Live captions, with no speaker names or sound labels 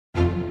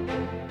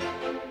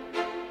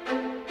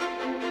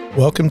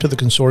Welcome to the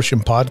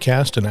Consortium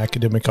Podcast, an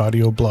academic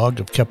audio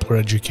blog of Kepler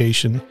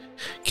Education.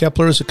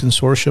 Kepler is a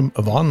consortium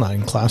of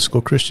online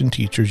classical Christian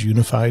teachers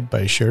unified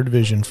by a shared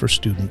vision for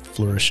student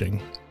flourishing.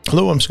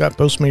 Hello, I'm Scott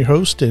Postma, your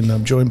host, and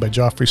I'm joined by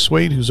Joffrey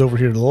Swade, who's over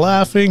here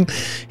laughing.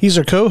 He's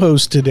our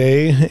co-host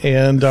today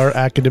and our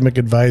academic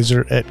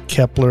advisor at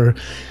Kepler.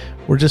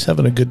 We're just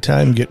having a good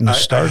time getting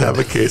started. I have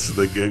a case of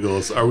the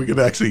giggles. Are we going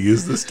to actually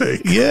use this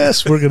take?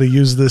 Yes, we're going to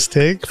use this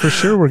take. For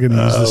sure we're going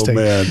to use this take.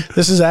 Man.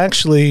 This is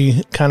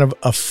actually kind of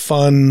a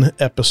fun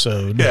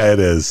episode. Yeah, it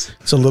is.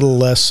 It's a little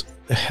less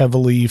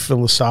heavily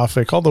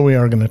philosophic, although we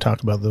are going to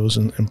talk about those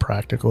in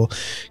practical,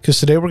 because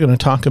today we're going to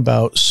talk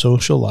about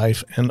social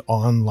life and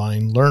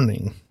online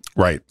learning.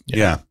 Right.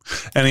 Yeah.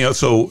 And,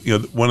 so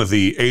one of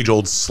the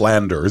age-old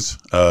slanders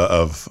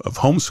of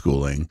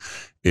homeschooling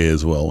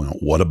is, well,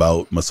 what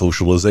about my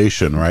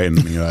socialization, right?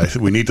 And,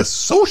 we need to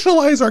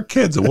socialize our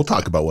kids, and we'll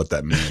talk about what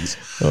that means.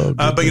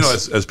 But,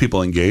 as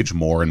people engage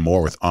more and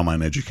more with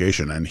online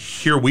education, and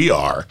here we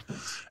are,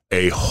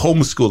 a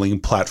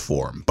homeschooling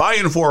platform by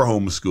and for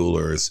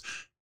homeschoolers,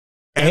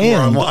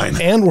 and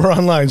we're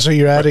online. So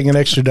you're adding an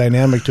extra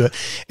dynamic to it.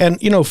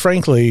 And,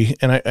 frankly,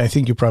 and I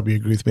think you probably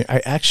agree with me, I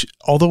actually,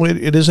 although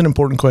it is an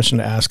important question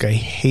to ask, I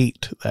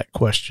hate that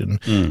question.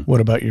 What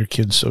about your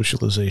kids'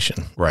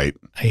 socialization? Right.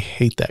 I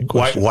hate that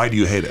question. Why do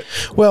you hate it?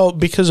 Well,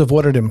 because of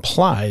what it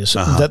implies,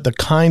 that the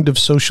kind of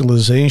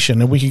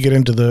socialization, and we could get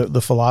into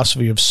the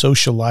philosophy of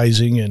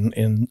socializing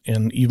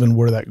and even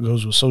where that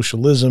goes with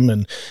socialism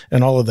and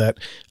all of that.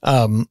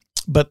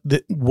 But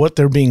what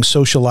they're being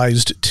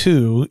socialized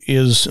to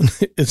is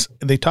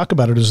they talk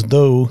about it as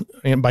though,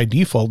 and by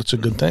default, it's a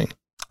good thing.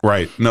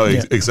 Right. No,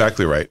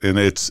 exactly right. And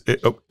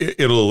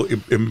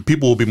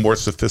people will be more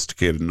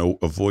sophisticated and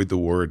avoid the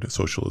word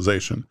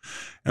socialization,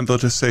 and they'll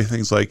just say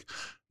things like,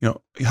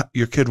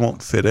 your kid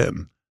won't fit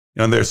in.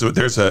 And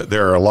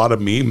there are a lot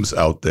of memes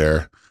out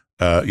there.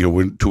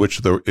 To which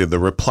the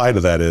reply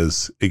to that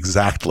is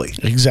exactly.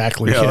 That's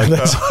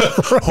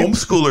right.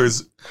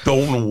 Homeschoolers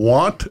don't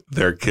want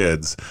their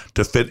kids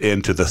to fit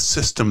into the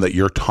system that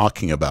you're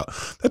talking about.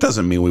 That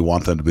doesn't mean we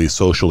want them to be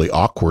socially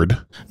awkward.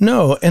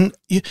 No. And,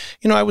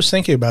 I was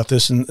thinking about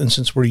this, and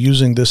since we're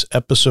using this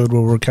episode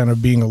where we're kind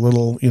of being a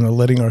little,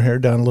 letting our hair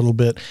down a little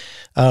bit,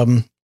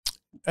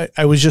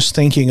 I was just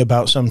thinking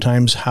about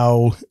sometimes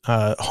how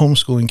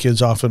homeschooling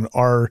kids often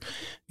are,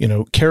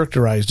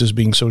 characterized as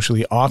being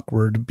socially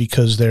awkward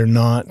because they're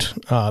not,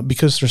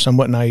 because they're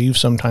somewhat naive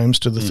sometimes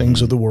to the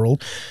things of the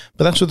world.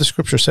 But that's what the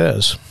scripture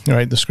says,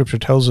 right? The scripture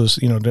tells us,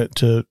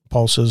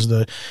 Paul says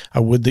that I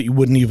would that you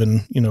wouldn't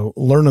even,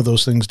 learn of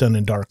those things done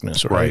in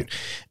darkness, right?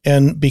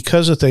 And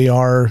because that they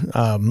are,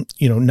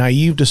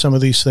 naive to some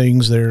of these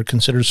things, they're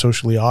considered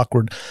socially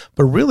awkward.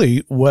 But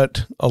really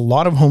what a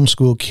lot of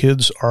homeschool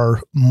kids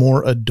are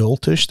more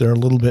adultish. They're a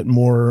little bit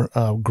more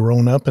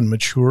grown up and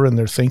mature in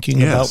their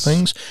thinking about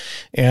things.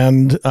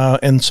 And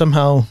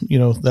somehow,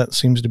 that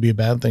seems to be a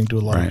bad thing to a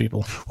lot of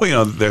people.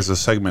 Well, there's a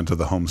segment of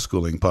the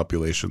homeschooling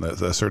population that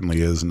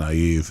certainly is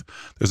naive.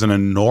 There's an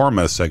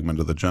enormous segment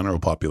of the general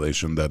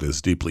population that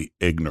is deeply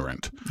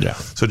ignorant. Yeah.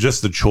 So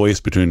just the choice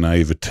between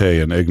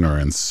naivete and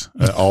ignorance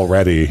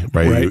already,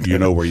 right? You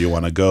know where you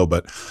want to go.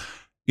 But,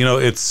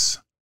 it's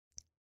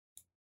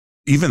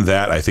even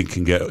that I think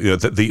can get,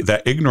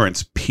 that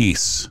ignorance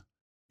piece.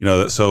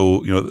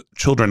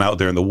 Children out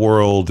there in the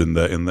world, in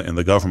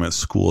the government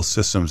school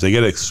systems, they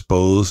get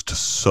exposed to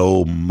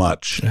so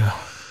much. Yeah.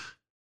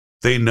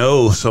 They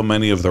know so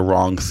many of the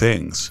wrong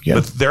things,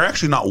 but they're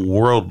actually not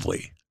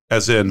worldly,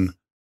 as in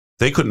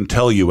they couldn't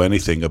tell you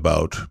anything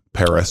about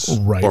Paris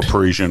or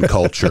Parisian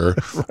culture,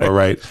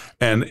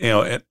 And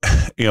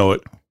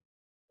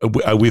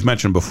we've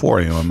mentioned before,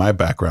 in my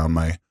background,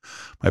 my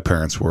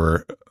parents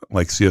were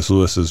like C.S.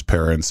 Lewis's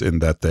parents in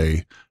that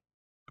they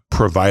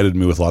provided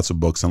me with lots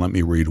of books and let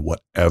me read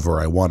whatever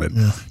I wanted,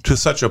 to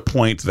such a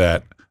point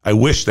that I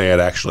wish they had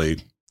actually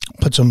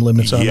put some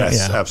limits on it.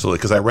 Yes, absolutely.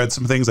 Because I read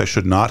some things I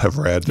should not have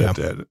read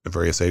at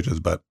various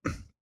ages.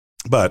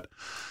 But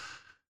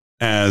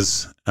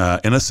as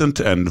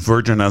innocent and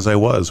virgin as I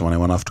was when I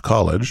went off to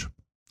college,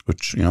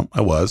 which,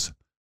 I was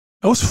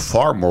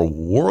far more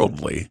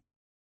worldly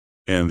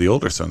in the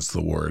older sense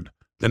of the word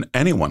than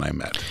anyone I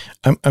met.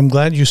 I'm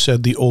glad you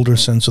said the older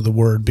sense of the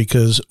word,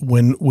 because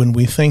when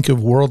we think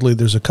of worldly,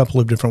 there's a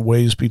couple of different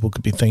ways people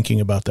could be thinking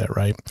about that,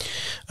 right?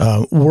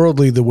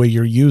 Worldly, the way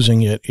you're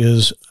using it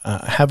is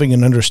having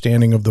an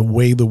understanding of the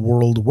way the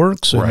world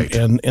works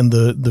and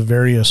the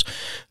various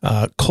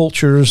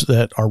cultures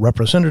that are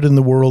represented in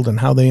the world and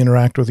how they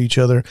interact with each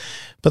other.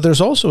 But there's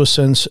also a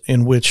sense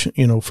in which,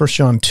 1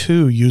 John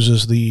 2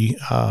 uses the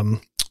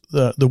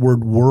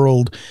word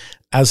world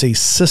as a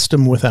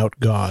system without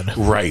God.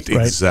 Right,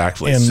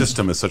 exactly. And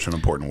system is such an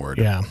important word.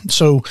 Yeah.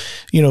 So,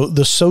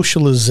 the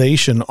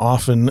socialization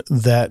often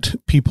that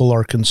people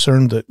are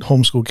concerned that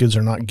homeschool kids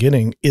are not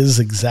getting is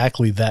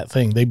exactly that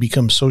thing. They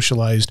become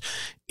socialized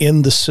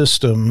in the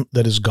system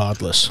that is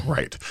godless.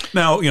 Right.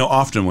 Now,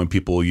 often when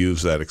people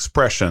use that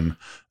expression,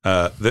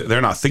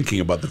 they're not thinking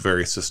about the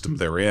very system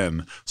they're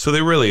in. So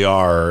they really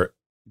are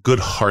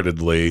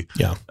good-heartedly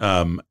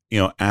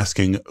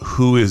asking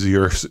who is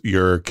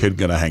your kid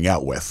going to hang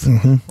out with,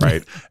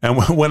 right? And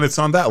when it's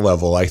on that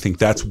level, I think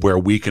that's where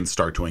we can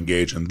start to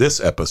engage in this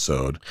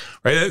episode,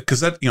 right? Because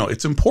that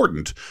it's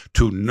important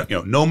to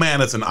no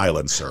man is an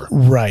island, sir.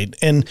 Right,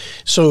 and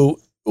so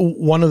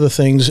one of the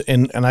things,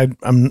 and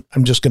I'm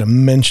just going to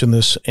mention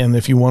this, and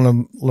if you want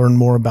to learn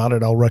more about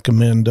it, I'll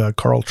recommend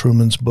Carl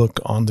Trueman's book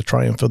on the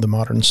triumph of the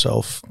modern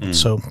self.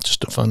 So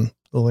just a fun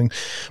little thing.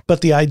 But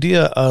the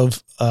idea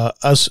of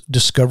us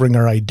discovering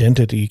our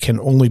identity can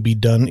only be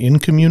done in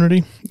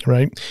community,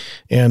 right?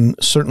 And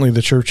certainly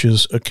the church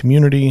is a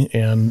community,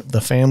 and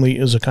the family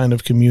is a kind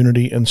of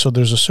community, and so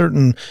there's a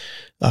certain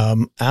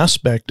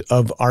aspect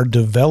of our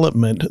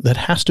development that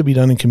has to be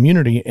done in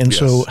community. And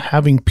so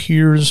having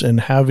peers and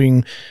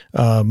having,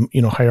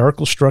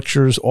 hierarchical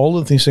structures, all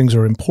of these things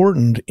are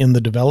important in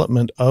the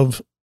development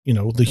of,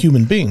 the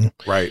human being.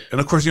 Right.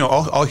 And of course,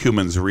 all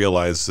humans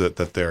realize that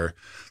their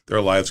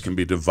lives can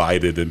be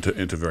divided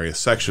into various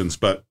sections.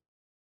 But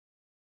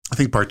I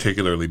think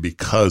particularly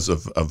because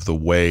of the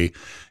way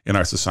in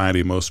our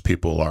society most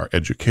people are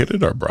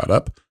educated, are brought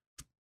up,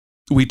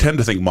 we tend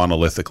to think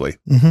monolithically,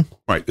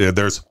 right?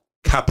 There's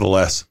capital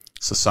S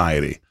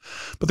society.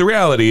 But the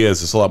reality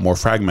is it's a lot more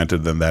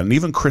fragmented than that. And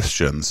even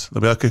Christians,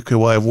 they'll be like, okay,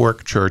 well, I have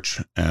work,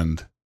 church,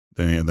 and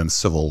then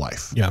civil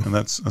life. Yeah. And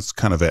that's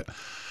kind of it.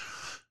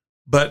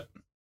 But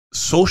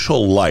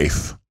social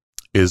life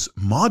is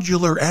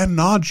modular and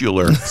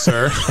nodular,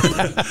 sir.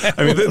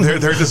 I mean,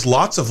 there are just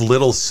lots of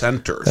little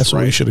centers. That's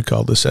what we should have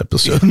called this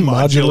episode.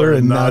 Modular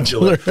and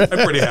nodular.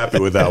 I'm pretty happy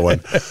with that one.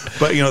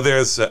 But,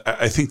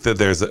 I think that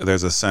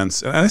there's a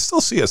sense, and I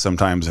still see it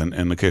sometimes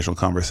in occasional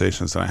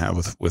conversations that I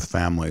have with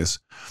families,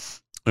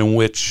 in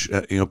which,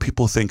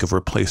 people think of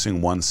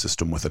replacing one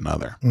system with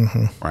another,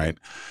 right?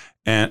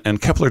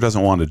 And Kepler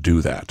doesn't want to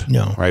do that,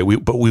 no. Right? We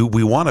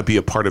want to be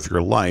a part of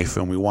your life,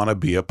 and we want to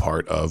be a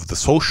part of the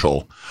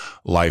social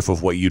life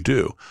of what you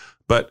do.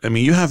 But I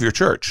mean, you have your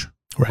church,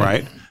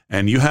 right?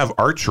 And you have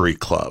archery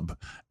club,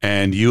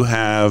 and you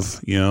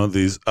have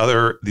these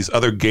other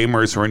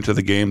gamers who are into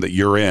the game that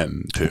you're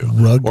into.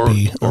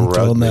 Rugby. I'm rugby.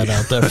 throwing that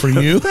out there for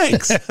you.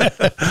 Thanks.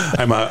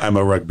 I'm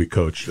a rugby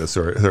coach, for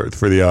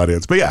the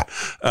audience. But yeah,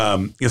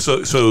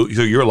 so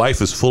your life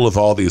is full of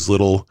all these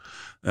little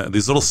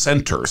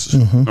centers,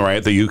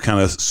 right, that you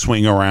kind of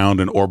swing around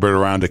and orbit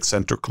around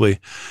eccentrically,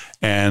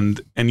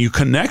 and you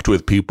connect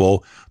with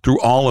people through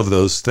all of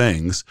those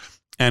things,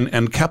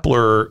 and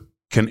Kepler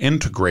can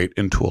integrate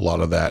into a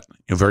lot of that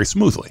very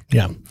smoothly.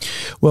 Yeah.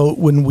 Well,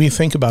 when we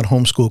think about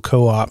homeschool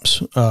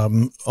co-ops,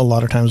 a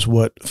lot of times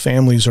what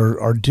families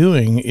are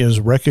doing is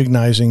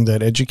recognizing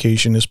that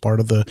education is part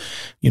of the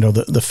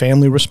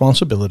family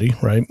responsibility,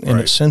 right? And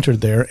it's centered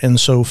there. And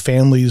so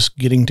families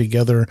getting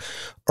together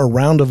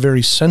around a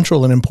very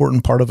central and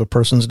important part of a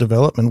person's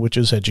development, which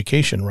is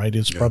education, right?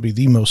 It's probably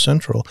the most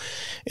central.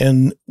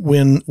 And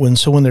when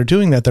they're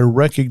doing that, they're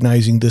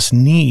recognizing this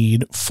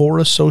need for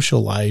a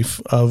social life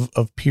of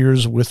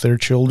peers with their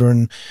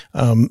children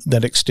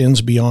that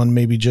extends beyond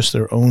maybe just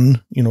their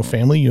own,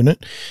 family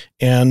unit.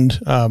 And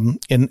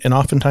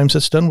oftentimes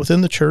it's done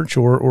within the church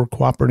or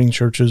cooperating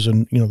churches.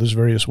 And, there's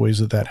various ways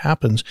that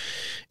happens.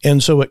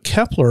 And so at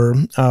Kepler,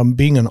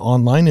 being an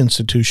online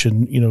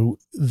institution,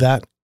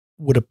 that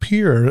would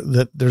appear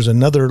that there's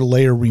another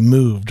layer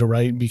removed,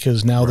 right?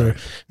 Because now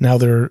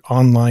they're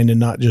online and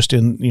not just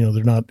in,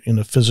 they're not in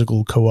a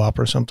physical co-op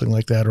or something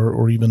like that,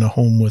 or even a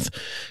home with,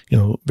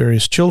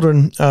 various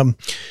children.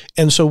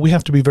 And so we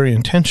have to be very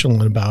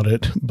intentional about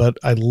it. But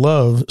I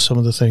love some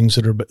of the things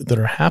that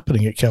are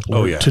happening at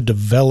Kepler to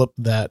develop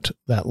that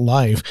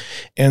life.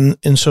 And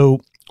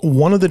so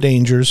one of the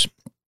dangers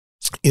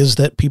is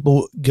that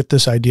people get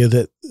this idea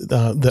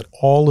that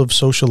all of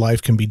social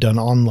life can be done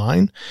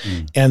online,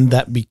 and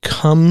that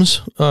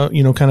becomes,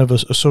 kind of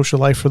a social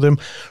life for them,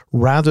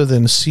 rather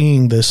than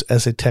seeing this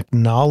as a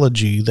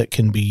technology that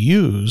can be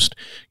used,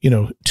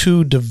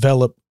 to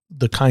develop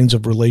the kinds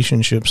of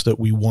relationships that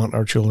we want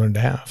our children to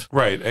have.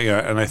 Right.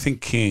 And I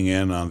think keying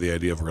in on the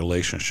idea of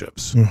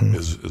relationships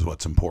is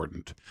what's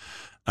important.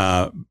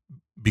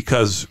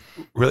 Because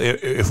really,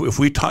 if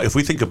we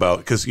think about,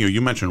 because you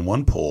mentioned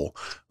one poll,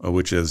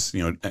 which is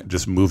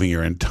just moving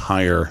your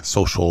entire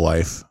social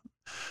life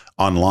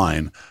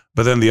online,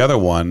 but then the other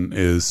one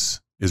is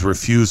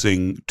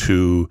refusing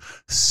to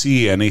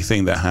see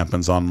anything that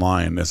happens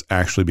online as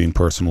actually being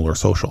personal or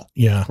social.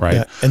 Yeah, right.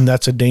 Yeah. And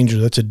that's a danger.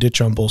 That's a ditch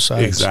on both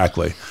sides.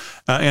 Exactly.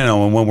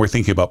 And when we're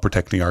thinking about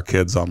protecting our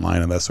kids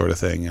online and that sort of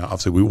thing,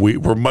 obviously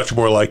we're much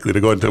more likely to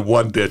go into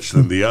one ditch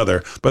than the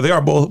other, but they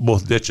are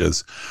both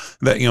ditches.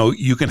 That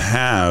you can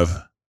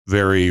have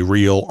very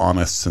real,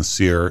 honest,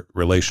 sincere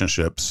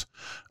relationships,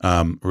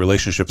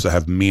 relationships that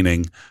have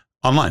meaning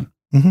online,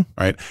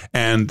 right?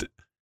 And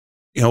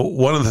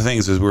one of the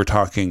things is we were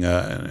talking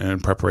in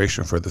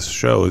preparation for this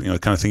show,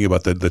 kind of thinking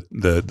about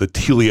the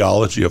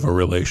teleology of a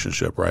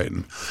relationship, right?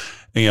 And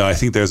I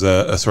think there's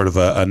a sort of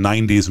a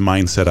 90s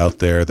mindset out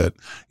there that,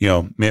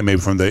 maybe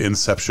from the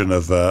inception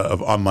of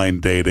online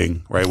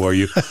dating, right? Where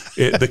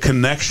the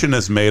connection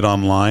is made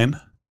online,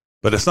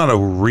 but it's not a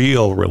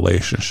real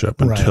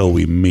relationship until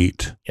we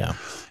meet. Yeah.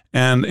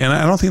 And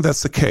I don't think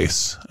that's the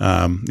case.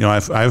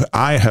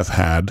 I have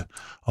had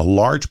a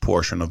large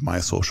portion of my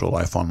social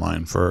life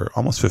online for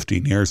almost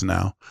 15 years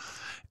now.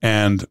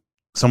 And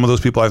some of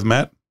those people I've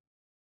met,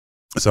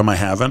 some I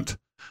haven't.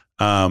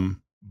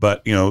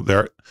 But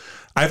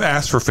I've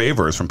asked for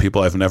favors from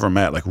people I've never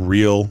met, like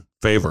real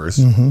favors,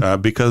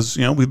 because,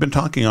 we've been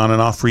talking on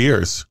and off for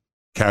years,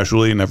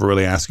 casually, never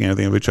really asking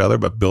anything of each other,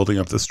 but building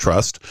up this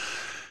trust.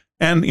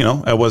 And,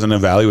 I wasn't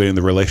evaluating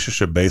the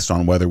relationship based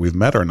on whether we've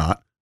met or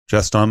not,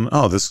 just on,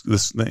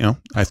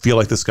 I feel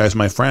like this guy's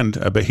my friend.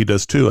 I bet he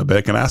does too. I bet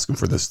I can ask him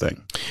for this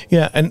thing.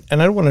 Yeah. And I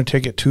don't want to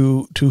take it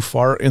too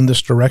far in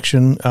this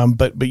direction.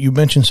 But you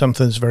mentioned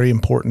something that's very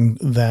important,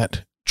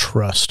 that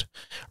trust,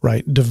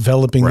 right?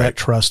 Developing that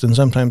trust. And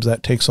sometimes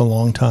that takes a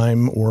long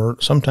time, or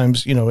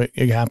sometimes,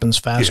 it happens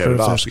faster.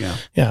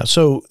 Yeah.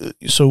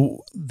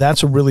 So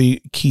that's a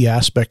really key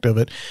aspect of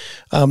it.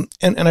 And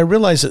I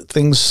realize that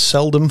things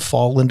seldom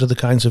fall into the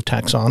kinds of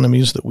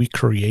taxonomies that we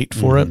create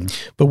for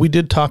it. But we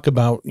did talk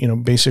about,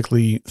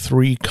 basically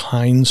 3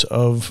 kinds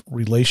of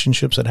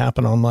relationships that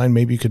happen online.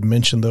 Maybe you could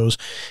mention those.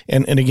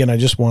 And again, I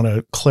just want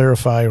to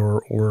clarify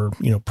or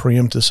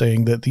preempt to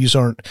saying that these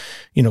aren't,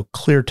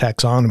 clear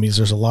taxonomies.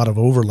 There's a lot of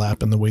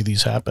overlap in the way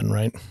these happen,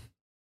 right?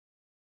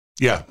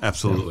 Yeah,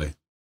 absolutely. Yeah.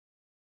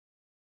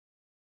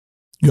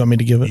 You want me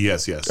to give it?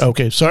 Yes.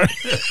 Okay, sorry.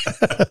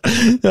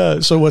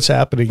 So what's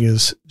happening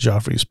is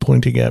Joffrey's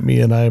pointing at me,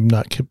 and I am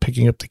not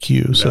picking up the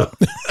cue. So,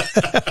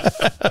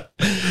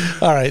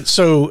 all right.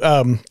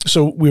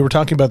 So we were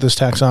talking about this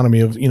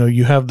taxonomy of,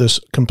 you have this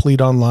complete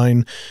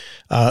online,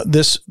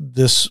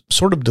 this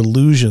sort of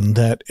delusion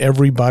that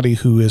everybody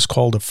who is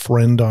called a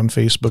friend on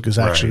Facebook is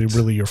actually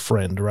really your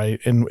friend,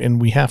 right?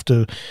 And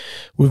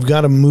we've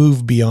got to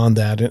move beyond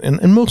that.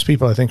 And most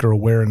people, I think, are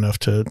aware enough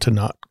to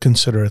not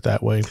consider it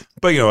that way.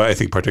 But, I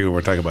think particularly when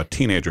we're talking about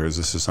teenagers,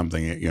 this is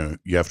something,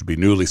 you have to be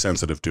newly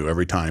sensitive to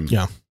every time,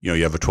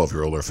 you have a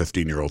 12-year-old or a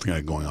 15-year-old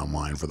going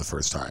online for the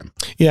first time.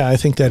 Yeah, I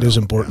think that is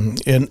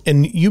important. Yeah.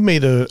 And you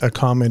made a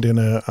comment in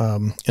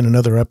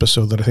another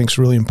episode that I think is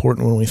really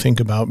important when we think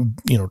about,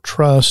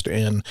 trust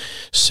and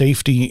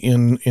safety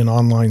in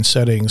online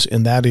settings.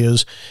 And that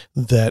is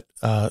that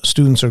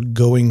students are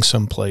going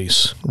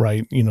someplace,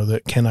 right?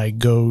 That can I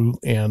go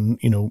and,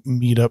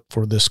 meet up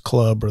for this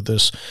club or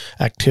this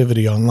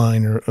activity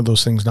online or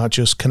those things, not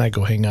just can I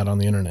go hang out on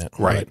the internet.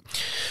 Right.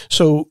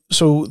 So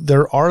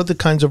there are the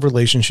kinds of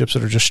relationships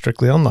that are just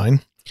strictly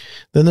online.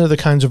 Then there are the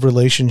kinds of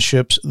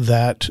relationships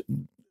that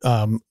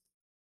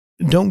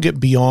don't get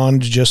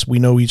beyond just we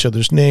know each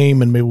other's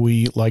name and maybe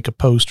we like a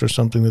post or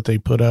something that they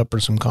put up or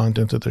some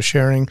content that they're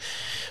sharing.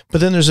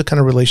 But then there's the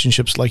kind of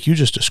relationships like you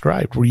just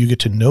described where you get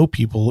to know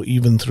people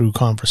even through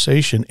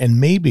conversation,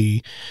 and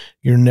maybe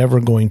you're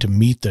never going to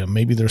meet them.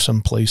 Maybe there's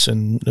some place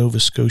in Nova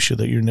Scotia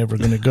that you're never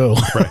going to go.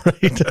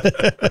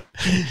 Right?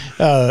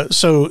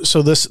 So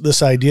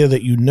this idea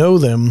that you know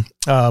them,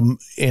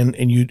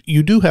 and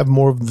you do have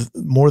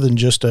more than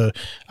just I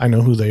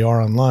know who they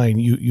are online.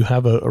 You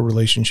have a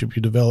relationship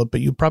you develop,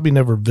 but you probably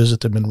never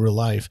visit them in real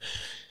life.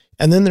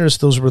 And then there's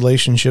those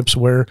relationships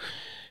where,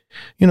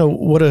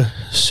 what a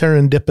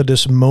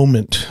serendipitous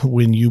moment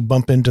when you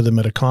bump into them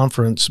at a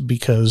conference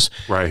because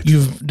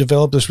you've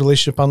developed this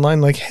relationship online,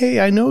 like, hey,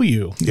 I know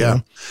you. Yeah.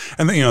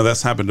 And then,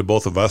 that's happened to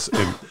both of us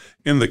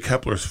in the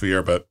Kepler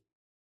sphere, but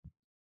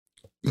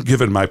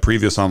given my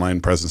previous online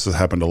presence, has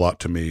happened a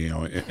lot to me,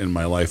 in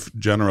my life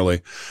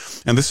generally.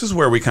 And this is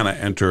where we kind of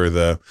enter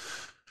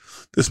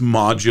this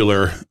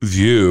modular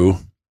view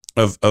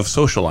of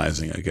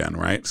socializing again,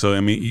 right? So,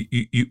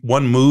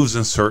 one moves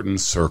in certain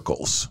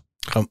circles.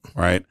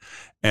 Right.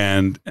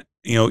 And,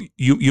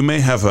 you may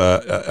have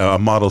a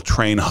model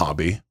train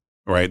hobby,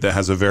 right, that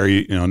has a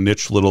very,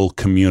 niche little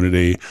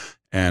community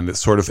and it's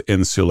sort of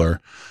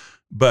insular.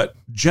 But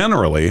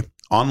generally,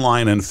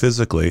 online and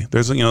physically,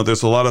 there's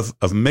a lot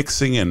of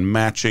mixing and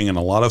matching and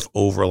a lot of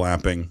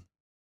overlapping.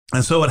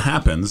 And so it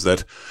happens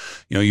that,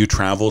 you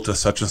travel to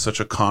such and such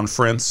a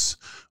conference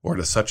or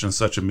to such and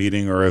such a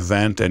meeting or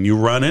event, and you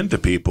run into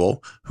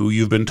people who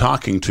you've been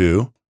talking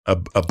to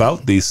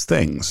about these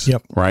things,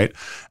 right?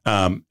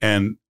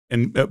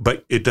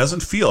 But it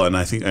doesn't feel, and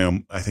I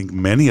think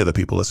many of the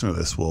people listening to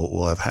this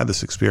will have had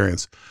this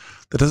experience.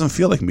 That doesn't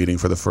feel like meeting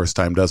for the first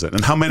time, does it?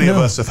 And how many of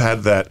us have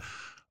had that?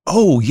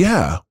 Oh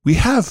yeah, we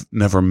have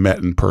never met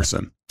in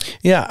person.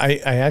 Yeah, I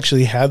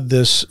actually had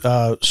this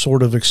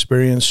sort of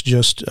experience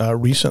just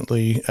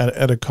recently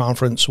at a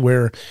conference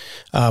where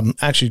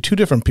actually 2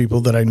 different people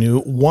that I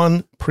knew.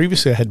 One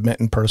previously I had met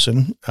in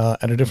person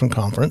at a different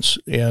conference,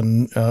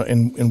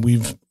 and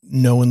we've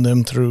known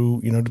them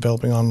through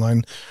developing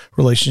online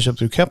relationship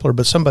through Kepler.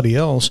 But somebody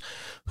else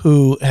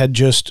who had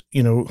just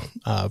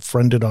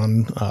friended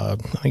on I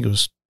think it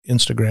was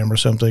Instagram or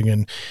something,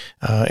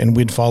 and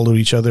we'd followed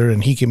each other,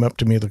 and he came up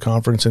to me at the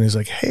conference and he's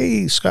like,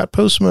 "Hey, Scott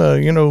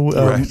Postma,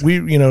 Right.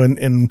 we,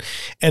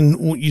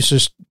 and you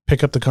just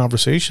pick up the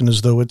conversation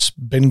as though it's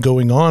been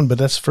going on, but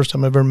that's the first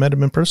time I've ever met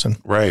him in person.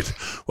 Right.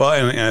 Well,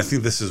 and I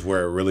think this is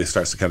where it really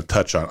starts to kind of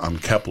touch on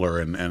Kepler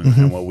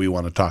and what we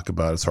want to talk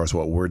about as far as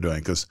what we're doing.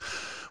 Because,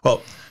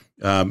 well,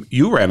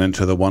 you ran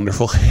into the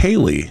wonderful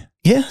Haley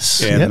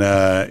Yes.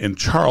 in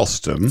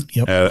Charleston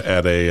Yep.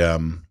 at a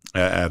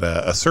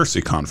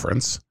CERSI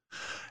conference.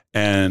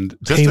 And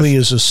just Haley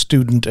is a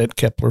student at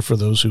Kepler for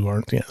those who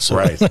aren't. Yeah. So.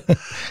 right.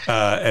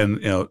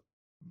 And,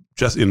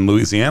 just in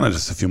Louisiana,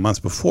 just a few months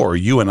before,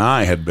 you and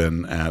I had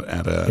been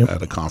at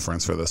a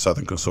conference for the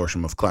Southern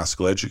Consortium of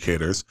Classical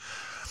Educators,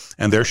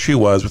 and there she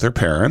was with her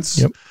parents.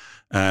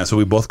 Yep. So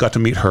we both got to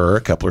meet her,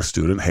 a Kepler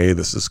student. Hey,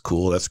 this is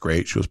cool. That's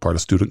great. She was part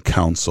of student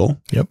council.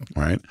 Yep.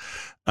 Right.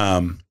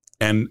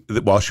 And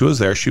while she was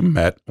there, she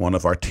met one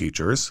of our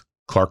teachers,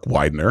 Clark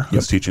Widener,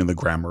 who's teaching the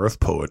grammar of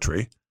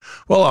poetry.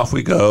 Well, off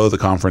we go. The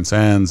conference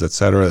ends, et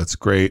cetera. That's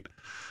great.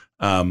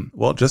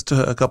 Well, just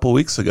a couple of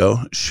weeks ago,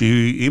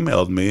 she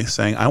emailed me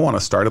saying, "I want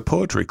to start a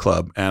poetry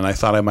club," and I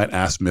thought I might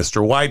ask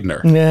Mr.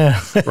 Widener.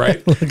 Yeah,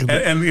 right.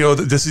 And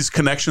these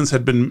connections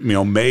had been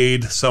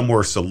made. Some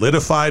were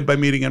solidified by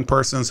meeting in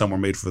person. Some were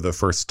made for the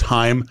first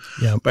time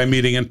by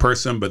meeting in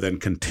person, but then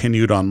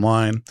continued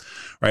online.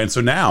 Right. And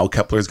so now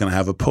Kepler is going to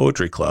have a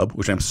poetry club,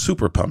 which I'm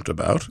super pumped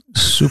about.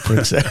 Super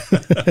excited.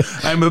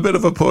 I'm a bit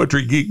of a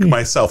poetry geek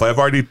myself. I've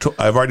already told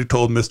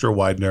Mr.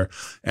 Widener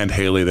and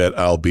Haley that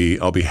I'll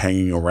be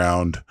hanging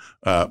around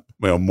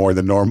more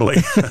than normally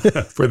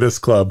for this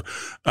club.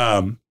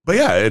 But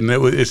yeah, and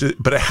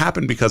but it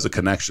happened because of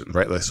connections,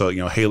 right? Like, so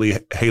Haley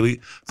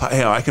thought,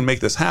 hey, I can make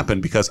this happen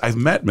because I've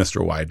met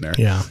Mr. Widener.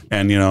 Yeah.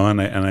 And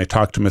and I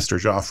talked to Mr.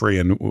 Joffrey,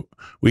 and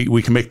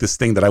we can make this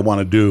thing that I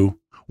want to do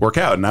work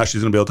out. And now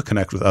she's going to be able to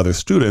connect with other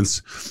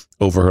students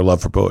over her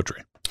love for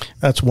poetry.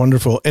 That's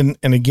wonderful. And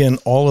again,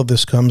 all of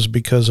this comes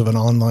because of an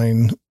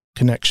online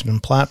connection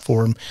and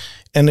platform.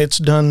 And it's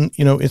done,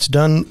 it's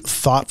done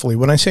thoughtfully.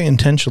 When I say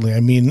intentionally, I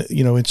mean,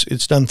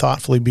 it's done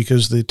thoughtfully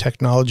because the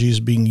technology is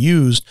being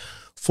used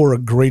for a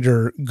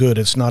greater good.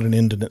 It's not an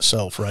end in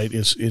itself, right?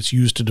 It's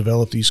used to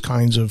develop these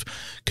kinds of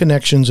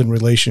connections and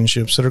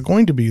relationships that are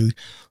going to be,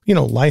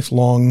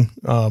 lifelong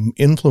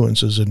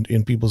influences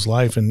in people's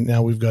life. And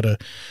now we've got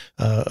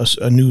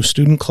a new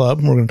student club.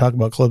 We're going to talk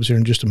about clubs here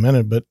in just a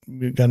minute, but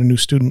we've got a new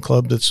student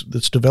club that's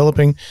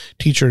developing,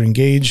 teacher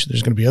engaged.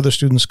 There's going to be other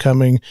students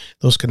coming.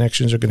 Those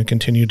connections are going to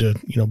continue to,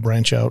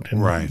 branch out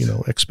and,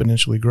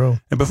 exponentially grow.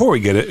 And before we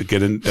get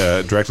in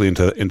directly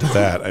into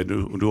that, I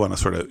do want to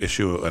sort of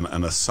issue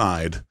an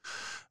aside.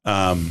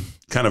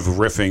 Kind of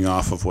riffing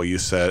off of what you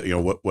said,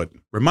 what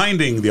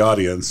reminding the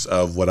audience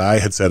of what I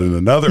had said in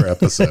another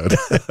episode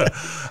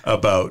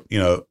about,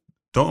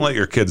 don't let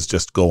your kids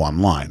just go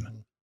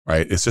online,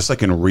 right? It's just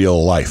like in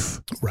real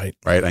life, right?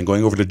 I'm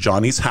going over to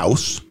Johnny's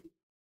house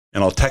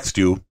and I'll text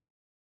you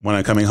when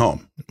I'm coming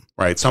home,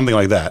 right? Something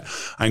like that.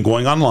 I'm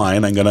going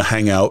online. I'm going to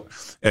hang out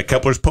at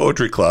Kepler's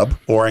Poetry Club,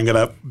 or I'm going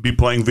to be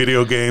playing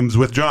video games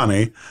with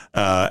Johnny.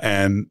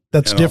 And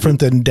that's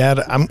different than Dad.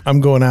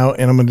 I'm going out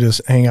and I'm going to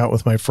just hang out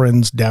with my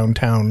friends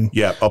downtown.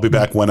 Yeah, I'll be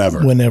back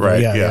whenever. Whenever, right?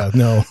 Yeah.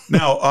 No.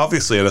 Now,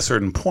 obviously, at a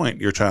certain point,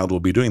 your child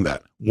will be doing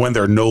that when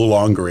they're no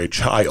longer a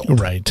child.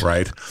 Right.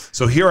 Right.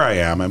 So here I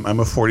am. I'm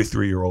a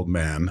 43-year-old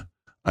man.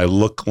 I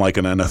look like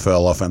an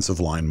NFL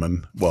offensive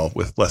lineman, well,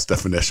 with less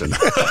definition.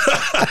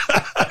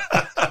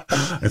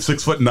 I'm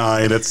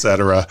 6'9",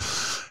 etc.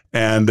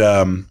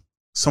 And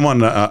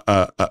someone,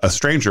 a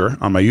stranger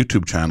on my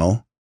YouTube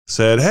channel,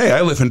 said, "Hey,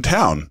 I live in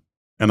town,"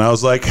 and I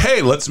was like,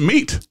 "Hey, let's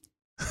meet."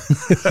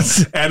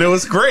 And it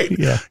was great.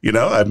 Yeah.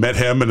 I met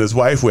him and his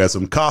wife. We had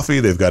some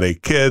coffee. They've got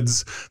 8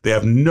 kids. They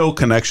have no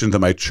connection to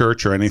my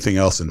church or anything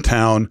else in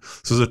town.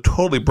 So it was a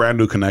totally brand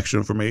new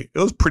connection for me. It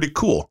was pretty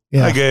cool.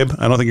 Yeah. Hi, Gabe.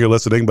 I don't think you're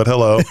listening, but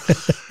hello.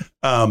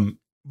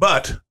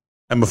 But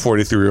I'm a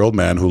 43-year-old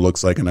man who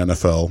looks like an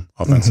NFL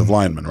offensive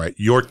lineman, right?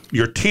 Your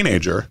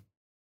teenager,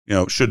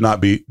 should not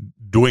be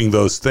doing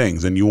those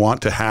things. And you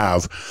want to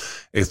have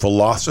a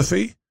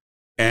philosophy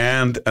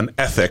and an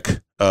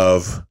ethic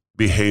of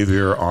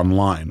behavior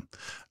online.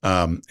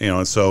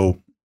 And so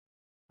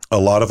a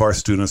lot of our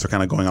students are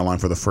kind of going online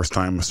for the first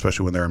time,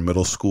 especially when they're in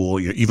middle school,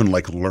 even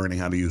like learning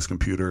how to use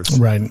computers.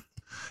 Right.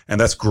 And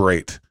that's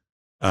great.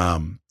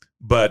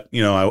 But,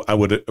 I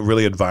would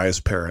really advise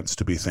parents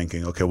to be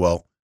thinking, okay,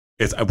 well,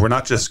 we're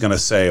not just going to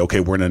say, okay,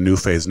 we're in a new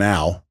phase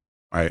now,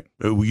 right?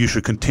 You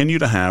should continue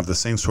to have the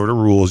same sort of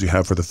rules you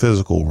have for the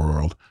physical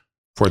world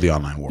for the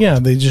online world. Yeah,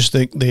 they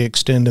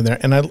extend in there.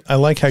 And I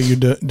like how you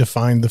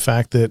define the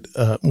fact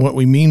that what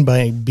we mean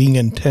by being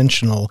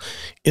intentional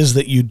is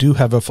that you do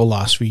have a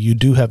philosophy, you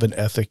do have an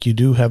ethic, you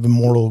do have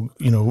moral,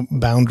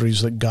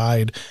 boundaries that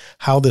guide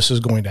how this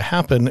is going to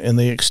happen, and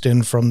they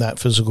extend from that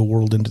physical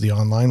world into the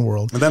online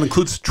world. And that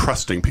includes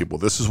trusting people.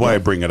 This is why I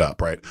bring it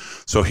up, right?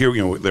 So here,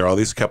 there are all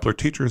these Kepler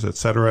teachers, et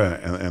cetera,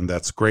 and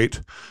that's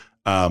great.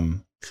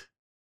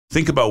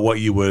 Think about what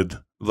you would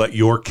let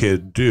your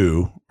kid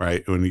do,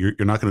 right? When you're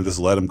not going to just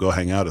let them go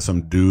hang out at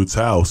some dude's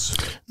house.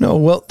 No,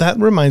 well, that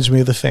reminds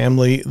me of the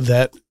family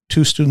that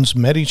two students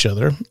met each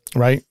other,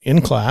 right,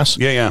 in class.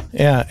 Yeah.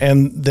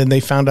 And then they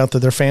found out that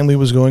their family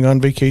was going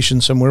on vacation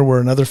somewhere where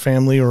another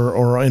family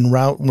or en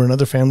route where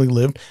another family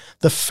lived.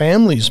 The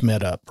families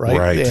met up,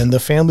 right? And the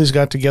families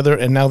got together,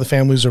 and now the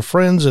families are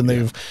friends, and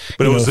they've.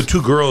 But it was the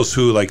two girls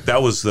who, like,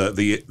 that was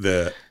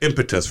the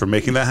impetus for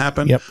making that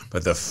happen. Yep.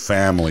 But the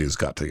families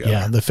got together.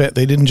 Yeah,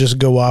 they didn't just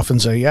go off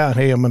and say, "Yeah,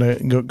 hey, I'm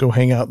going to go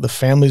hang out." The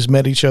families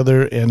met each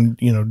other and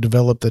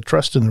developed the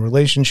trust in the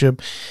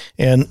relationship,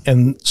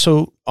 and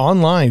so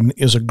online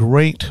is a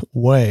great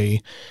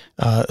way,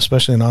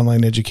 especially in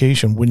online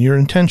education, when you're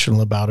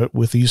intentional about it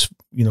with these,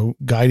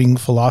 guiding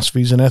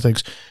philosophies and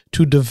ethics,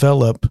 to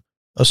develop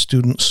a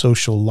student's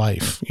social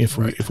life, if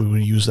we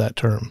would use that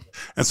term.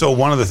 And so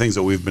one of the things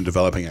that we've been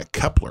developing at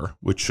Kepler,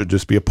 which should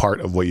just be a part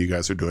of what you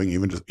guys are doing,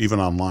 even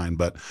online,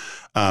 but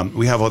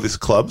we have all these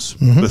clubs.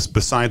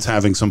 Besides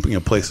having some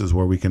places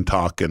where we can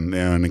talk, and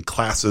in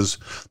classes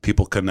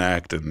people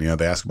connect, and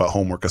they ask about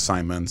homework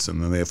assignments,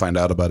 and then they find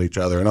out about each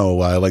other, and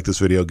I like this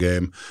video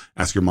game.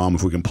 Ask your mom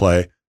if we can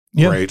play.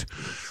 Yeah. Great.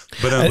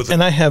 But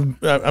then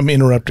I'm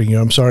interrupting you.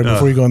 I'm sorry.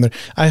 Before you go on there,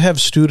 I have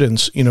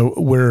students,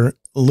 where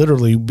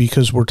literally,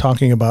 because we're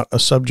talking about a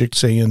subject,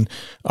 say in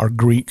our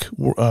Greek,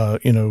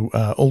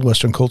 Old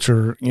Western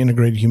Culture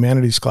Integrated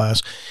Humanities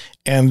class,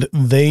 and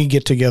they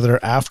get together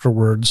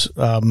afterwards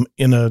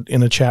in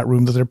a chat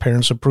room that their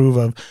parents approve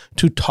of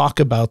to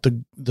talk about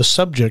the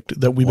subject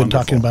that we've been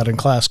talking about in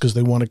class, because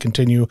they want to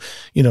continue,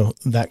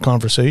 that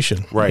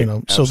conversation. Right.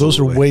 So those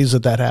are ways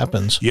that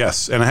happens.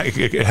 Yes, and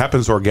it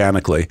happens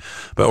organically,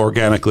 but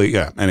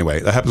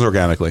anyway, that happens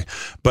organically,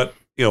 but.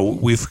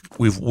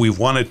 We've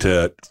wanted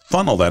to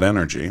funnel that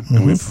energy,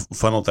 and we've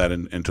funneled that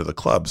into the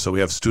club. So we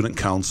have student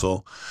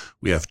council,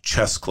 we have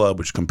chess club,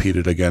 which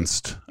competed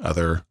against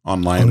other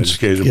online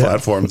education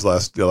platforms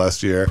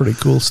last year. Pretty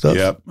cool stuff.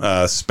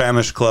 Yep.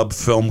 Spanish club,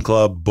 film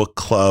club, book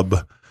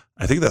club.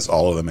 I think that's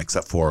all of them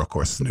except for, of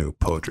course, new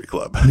poetry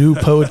club. New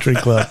poetry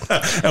club.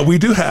 And we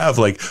do have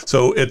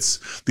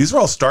these are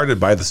all started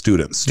by the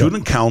students.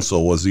 Student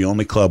council was the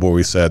only club where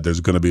we said there's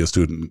going to be a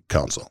student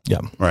council.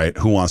 Yeah. Right.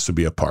 Who wants to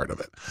be a part of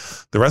it?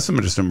 The rest of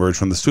them just emerged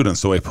from the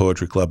students, the way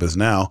poetry club is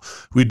now.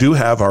 We do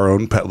have our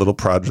own pet little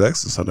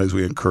projects, and sometimes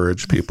we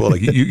encourage people.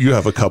 Like you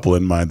have a couple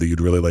in mind that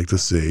you'd really like to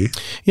see.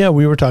 Yeah,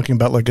 we were talking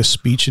about like a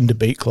speech and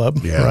debate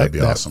club. Yeah, right? That'd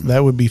be awesome.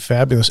 That would be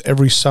fabulous.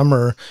 Every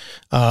summer,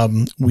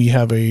 we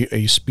have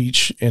a speech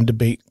and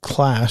debate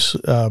class,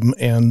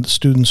 and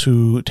students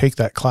who take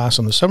that class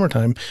in the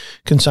summertime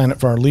can sign up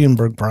for our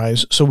Leonberg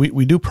Prize. So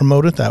we do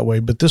promote it that way,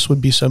 but this would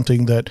be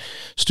something that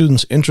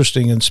students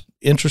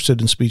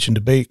interested in speech and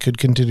debate could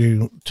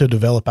continue to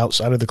develop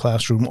outside of the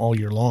classroom all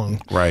year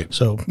long. Right.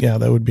 So yeah,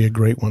 that would be a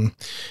great one.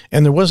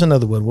 And there was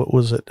another one. What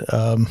was it?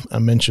 I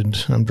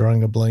mentioned, I'm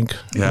drawing a blank.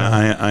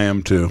 Yeah, I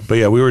am too. But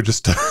yeah, we were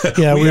just,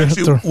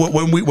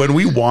 when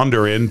we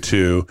wander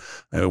into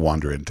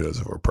as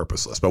if we're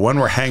purposeless, but when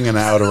we're hanging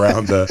out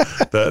around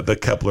the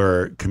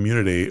Kepler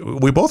community,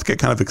 we both get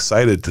kind of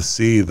excited to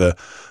see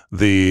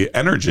the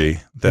energy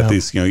that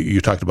these,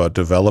 you talked about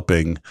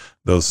developing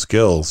those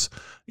skills.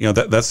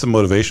 That's the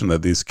motivation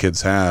that these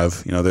kids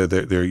have.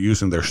 They're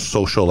using their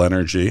social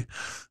energy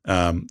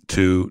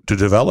to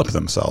develop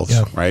themselves,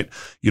 right?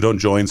 You don't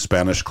join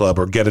Spanish club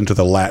or get into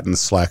the Latin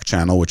Slack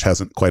channel, which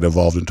hasn't quite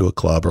evolved into a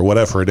club, or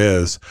whatever it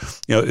is.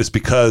 It's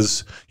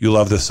because you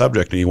love this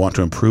subject and you want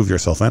to improve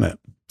yourself in it.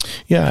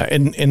 Yeah,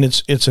 and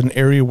it's an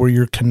area where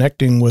you're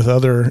connecting with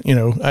other,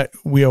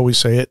 we always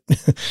say it,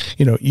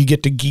 you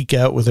get to geek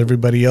out with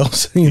everybody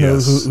else,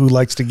 who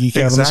likes to geek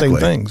out on the same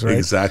things, right?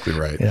 Exactly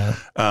right. Yeah.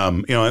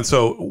 And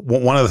so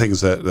one of the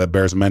things that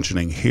bears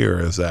mentioning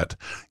here is that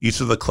each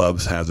of the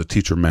clubs has a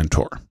teacher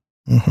mentor.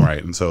 Mm-hmm.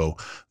 Right. And so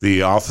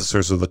the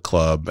officers of the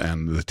club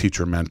and the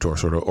teacher mentor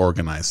sort of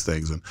organize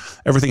things, and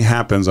everything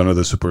happens under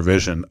the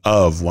supervision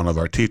of one of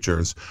our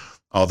teachers.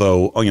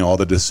 Although, all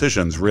the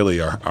decisions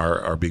really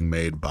are being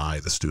made by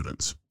the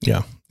students.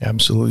 Yeah,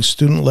 absolutely.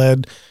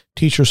 Student-led,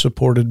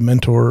 teacher-supported,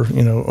 mentor,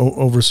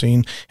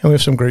 overseen. And we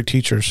have some great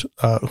teachers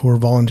who are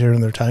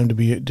volunteering their time to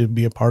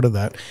be a part of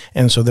that.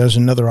 And so there's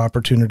another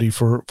opportunity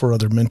for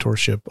other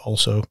mentorship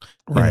also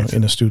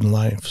in a student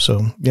life.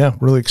 So, yeah,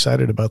 really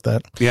excited about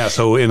that. Yeah,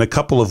 so in a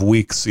couple of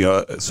weeks,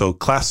 so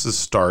classes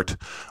start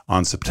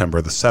on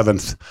September the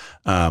 7th,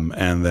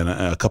 and then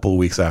a couple of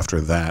weeks after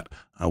that,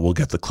 we'll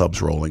get the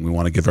clubs rolling. We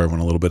want to give everyone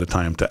a little bit of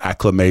time to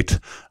acclimate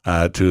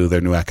to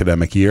their new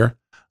academic year.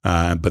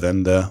 But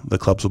then the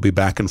clubs will be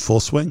back in full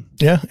swing.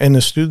 Yeah, and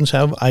the students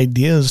have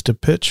ideas to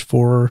pitch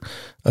for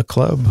a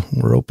club.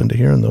 We're open to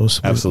hearing those.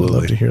 Absolutely. We'd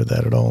love to hear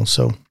that at all.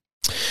 So,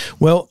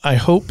 well, I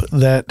hope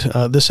that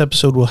this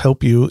episode will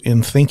help you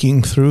in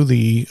thinking through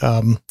the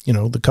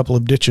couple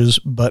of ditches,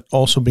 but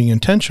also being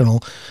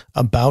intentional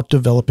about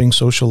developing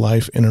social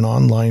life in an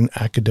online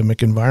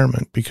academic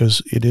environment,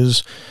 because it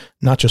is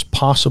not just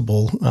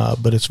possible,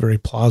 but it's very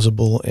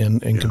plausible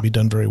and can be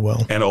done very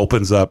well. And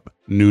opens up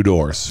new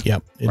doors.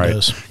 Yep, it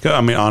does.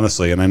 I mean,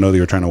 honestly, and I know that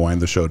you're trying to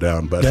wind the show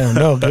down, but yeah,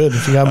 no, good.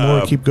 If you got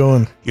more, keep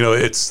going. You know,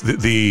 it's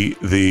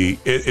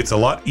it's a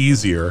lot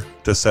easier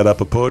to set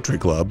up a poetry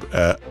club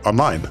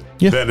online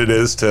than it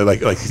is to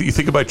like you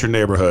think about your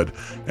neighborhood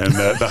and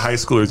the high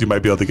schoolers you might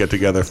be able to get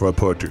together for a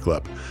poetry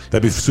club.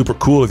 That'd be super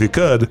cool if you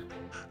could.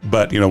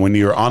 But, you know, when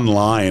you're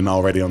online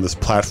already on this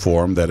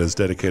platform that is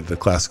dedicated to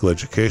classical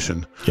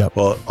education,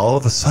 well, all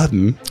of a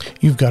sudden,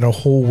 you've got a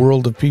whole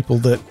world of people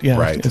that,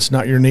 it's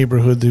not your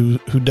neighborhood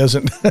who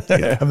doesn't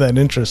have that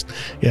interest.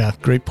 Yeah,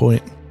 great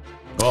point.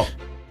 Well,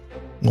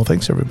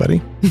 thanks,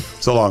 everybody.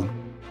 So long.